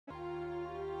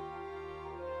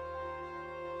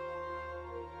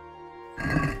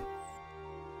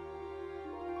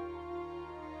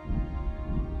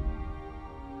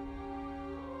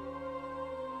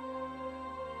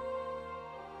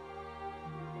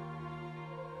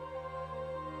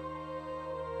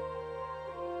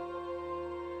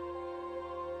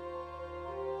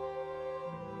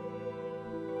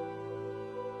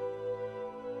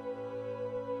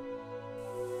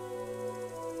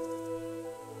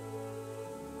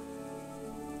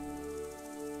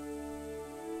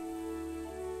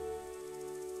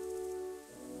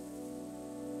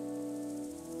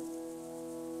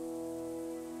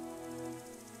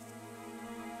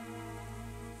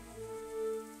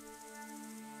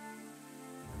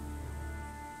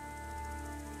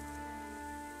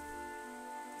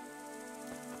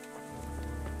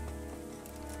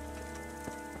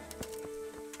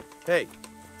Hey,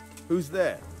 who's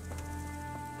there?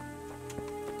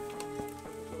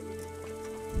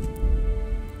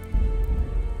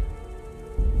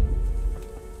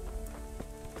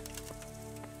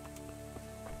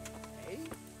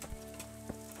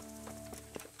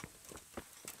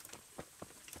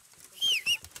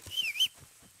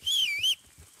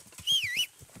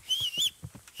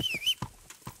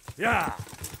 Yeah.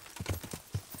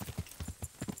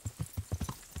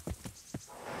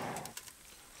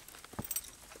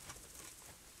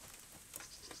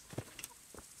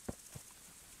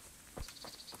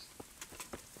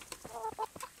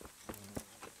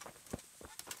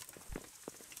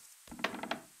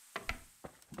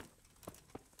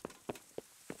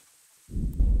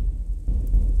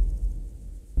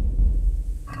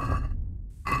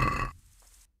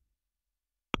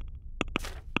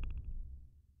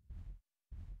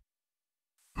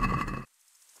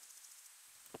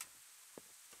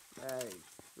 Hey,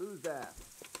 who's that?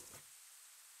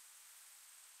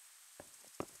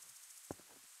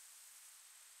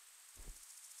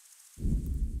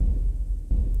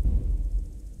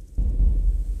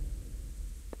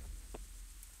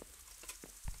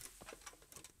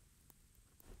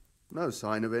 No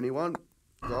sign of anyone.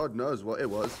 God knows what it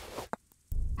was.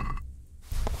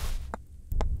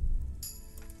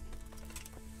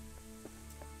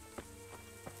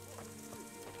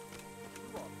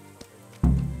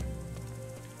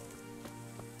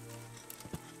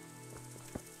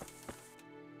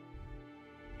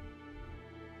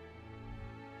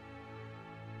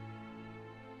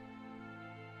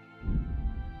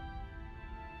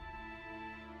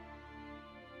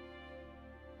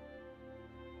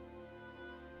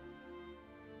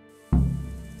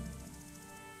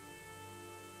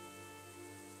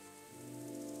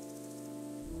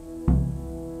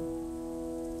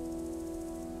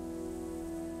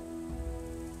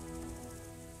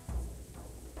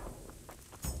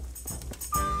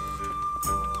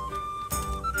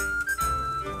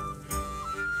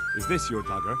 Is this your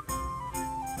dagger?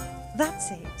 That's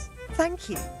it. Thank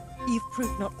you. You've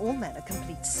proved not all men are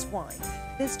complete swine.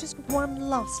 There's just one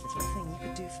last little thing you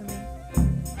could do for me.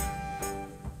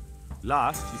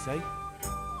 Last, you say?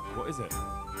 What is it?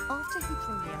 After he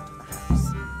threw me out of the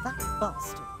house, that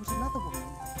bastard put another woman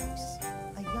in the house,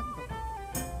 a younger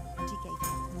one, and he gave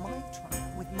her my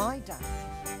trunk with my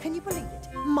dowry. Can you believe it?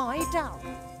 My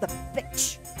dowry, the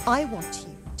bitch. I want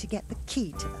you to get the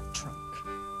key to that trunk.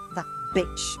 That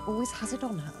bitch always has it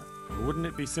on her. Well, wouldn't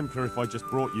it be simpler if I just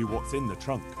brought you what's in the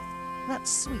trunk?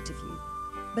 That's sweet of you,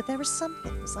 but there are some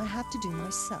things I have to do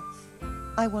myself.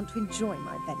 I want to enjoy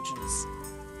my vengeance.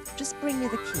 Just bring me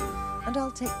the key, and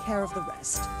I'll take care of the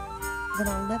rest. Then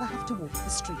I'll never have to walk the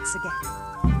streets again.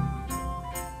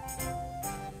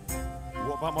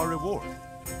 What about my reward?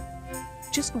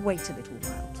 Just wait a little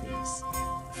while, please.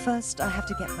 First, I have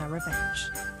to get my revenge,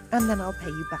 and then I'll pay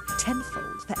you back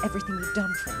tenfold for everything you've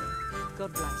done for me.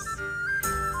 God bless.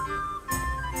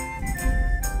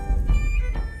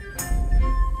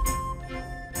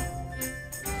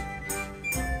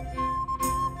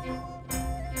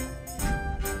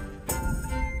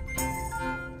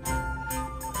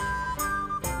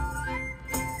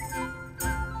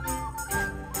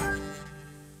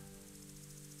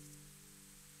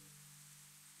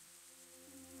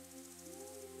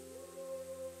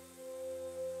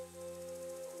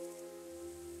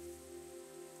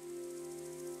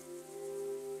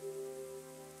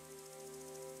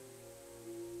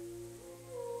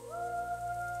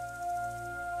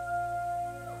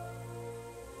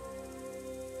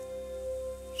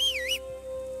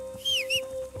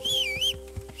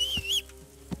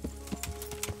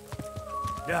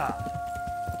 Yeah.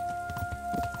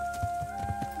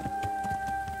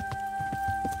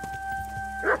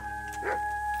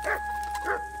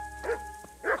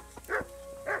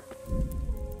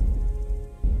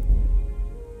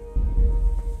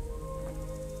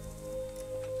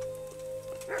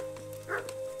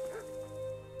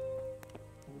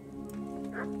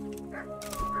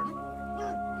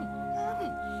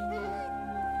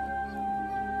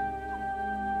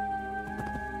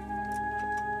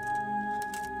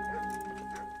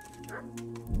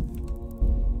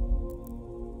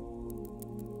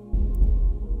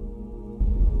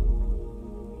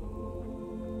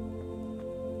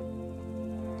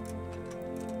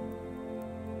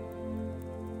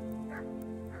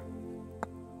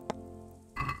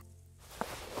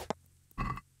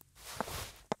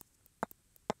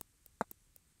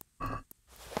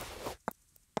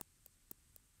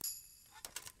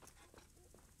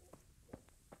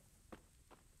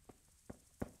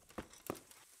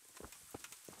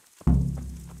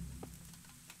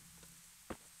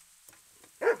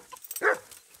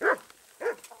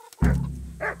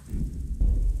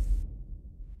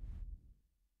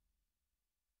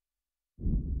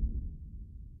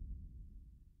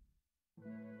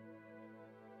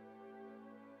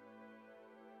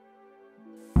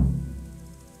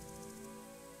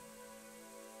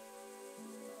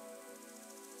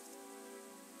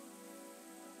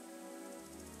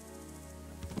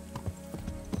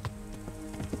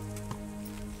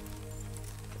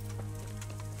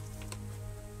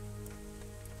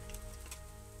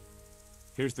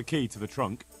 Here's the key to the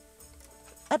trunk.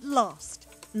 At last.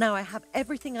 Now I have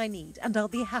everything I need, and I'll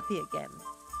be happy again.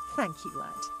 Thank you,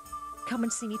 lad. Come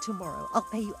and see me tomorrow. I'll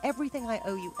pay you everything I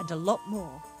owe you, and a lot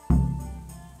more.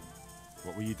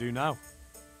 What will you do now?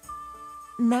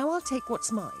 Now I'll take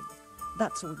what's mine.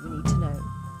 That's all you need to know.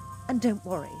 And don't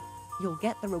worry, you'll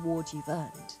get the reward you've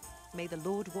earned. May the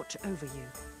Lord watch over you.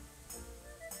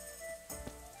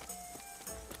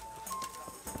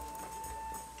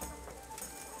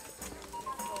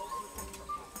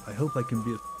 I hope I can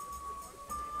be a...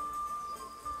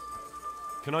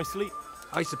 Can I sleep?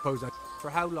 I suppose I... For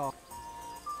how long?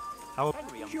 How?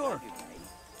 Sure.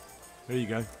 Here you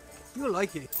go. You'll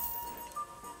like it.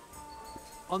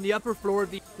 On the upper floor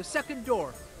of the second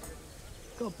door.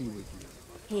 God be with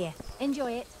you. Here,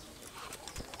 enjoy it.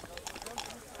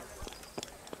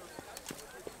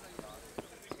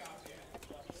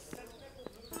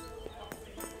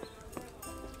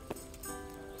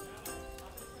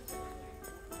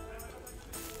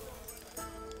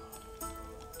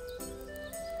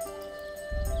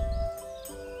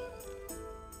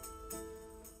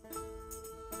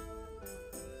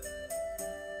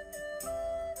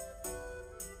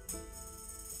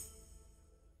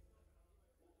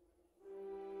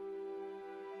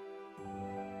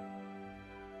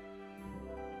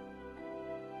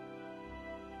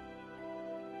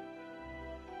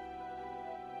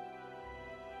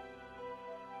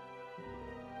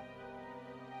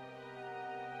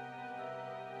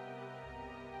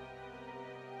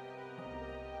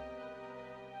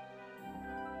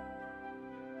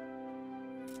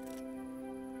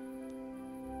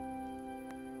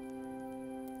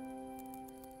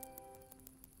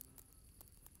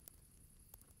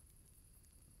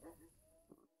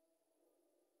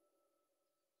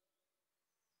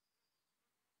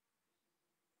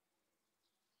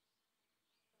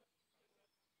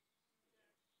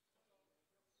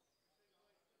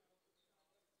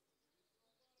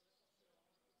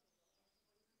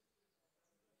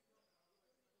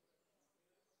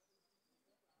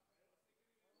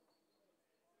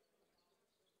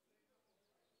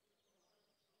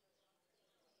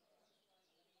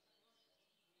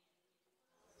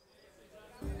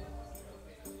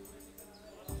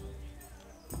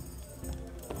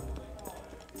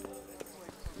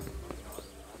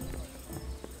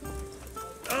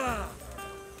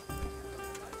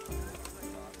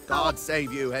 God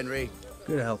save you, Henry.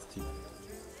 Good health to you.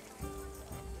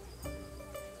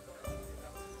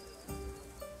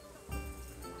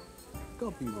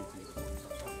 God be with you.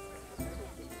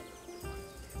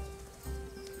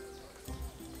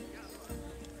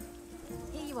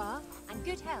 Here you are, and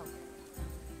good health.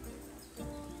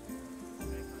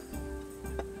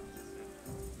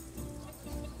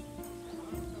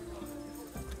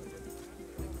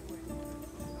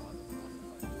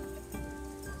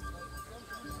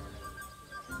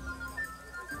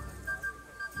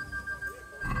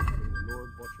 Lord,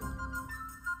 watch over.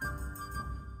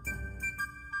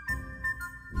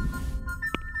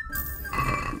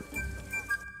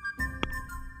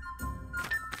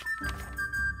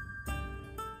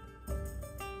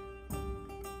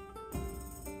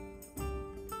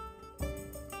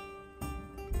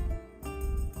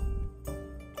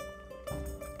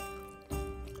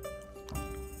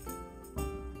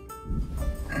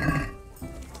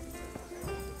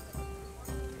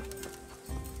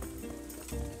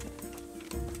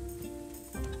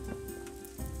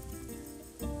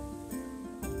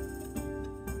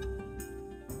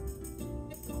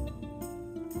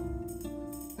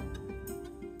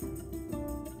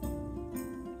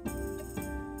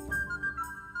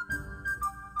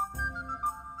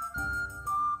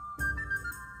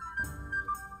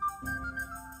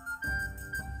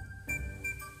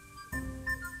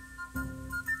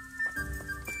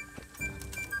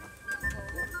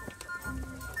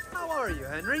 How are you,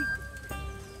 Henry?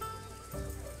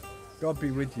 God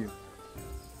be with you.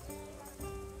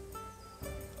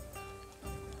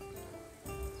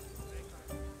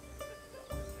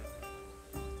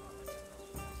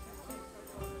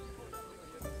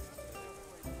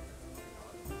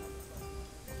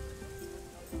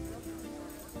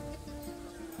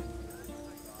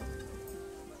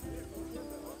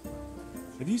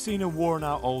 Have you seen a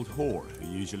worn-out old whore who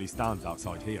usually stands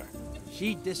outside here?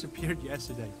 She disappeared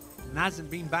yesterday and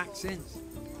hasn't been back since.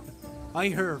 I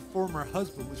heard her former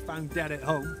husband was found dead at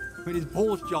home with his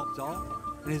balls chopped off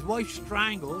and his wife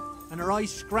strangled and her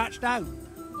eyes scratched out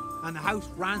and the house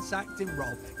ransacked and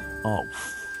robbed. Oh,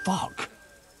 fuck.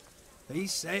 They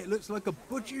say it looks like a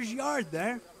butcher's yard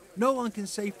there. No one can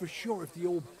say for sure if the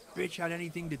old bitch had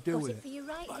anything to do Got with it it. for you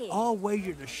right But here. I'll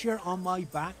wager the shirt on my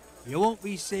back you won't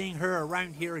be seeing her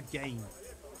around here again.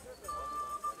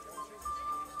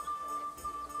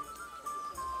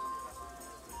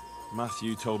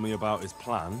 Matthew told me about his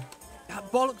plan.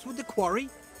 That bollocks with the quarry?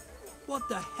 What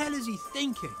the hell is he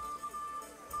thinking?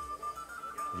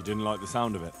 You didn't like the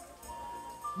sound of it?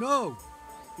 No,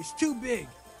 it's too big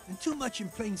and too much in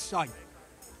plain sight.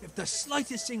 If the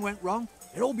slightest thing went wrong,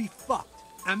 it'd all be fucked.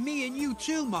 And me and you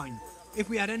too, mind, if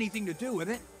we had anything to do with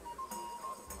it.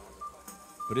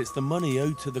 But it's the money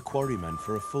owed to the quarrymen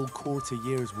for a full quarter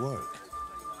year's work.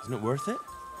 Isn't it worth it?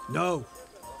 No,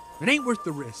 it ain't worth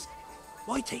the risk.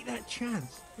 Why take that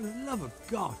chance? For the love of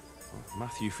God.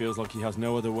 Matthew feels like he has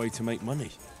no other way to make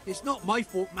money. It's not my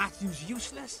fault Matthew's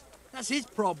useless. That's his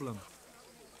problem.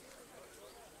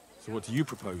 So what do you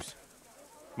propose?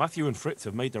 Matthew and Fritz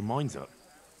have made their minds up.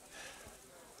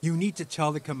 You need to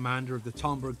tell the commander of the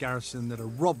Tomberg garrison that a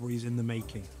robbery is in the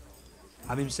making.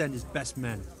 Have him send his best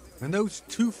men. When those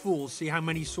two fools see how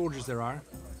many soldiers there are,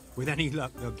 with any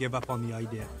luck, they'll give up on the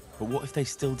idea. But what if they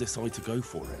still decide to go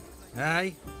for it?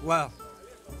 Aye? Well,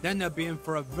 then they'll be in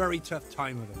for a very tough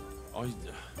time of it.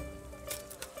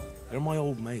 They're my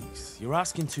old mates. You're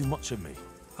asking too much of me.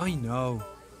 I know.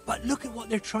 But look at what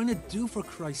they're trying to do, for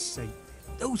Christ's sake.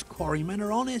 Those quarrymen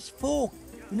are honest folk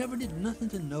who never did nothing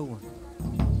to no one.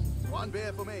 One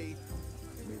beer for me.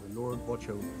 May the Lord watch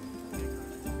over you.